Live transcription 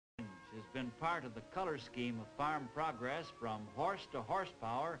been part of the color scheme of farm progress from horse to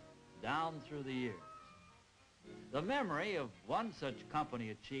horsepower down through the years. The memory of one such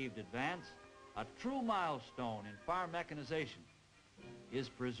company-achieved advance, a true milestone in farm mechanization, is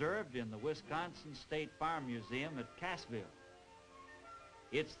preserved in the Wisconsin State Farm Museum at Cassville.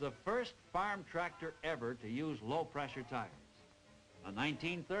 It's the first farm tractor ever to use low-pressure tires, a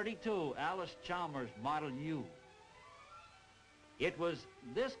 1932 Allis Chalmers Model U. It was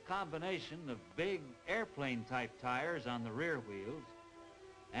this combination of big airplane-type tires on the rear wheels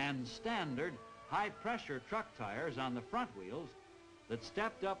and standard high-pressure truck tires on the front wheels that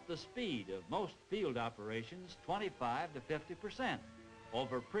stepped up the speed of most field operations 25 to 50%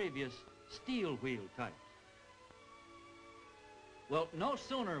 over previous steel wheel types. Well, no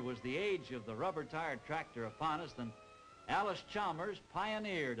sooner was the age of the rubber-tired tractor upon us than Allis Chalmers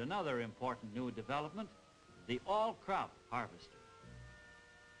pioneered another important new development, the Allcrop Harvester.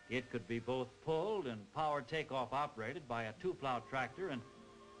 It could be both pulled and power takeoff operated by a two-plow tractor and,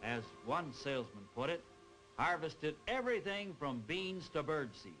 as one salesman put it, harvested everything from beans to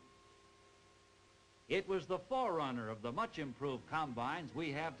birdseed. It was the forerunner of the much improved combines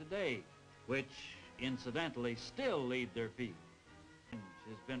we have today, which incidentally still lead their field.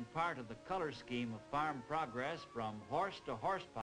 Has been part of the color scheme of farm progress from horse to horsepower.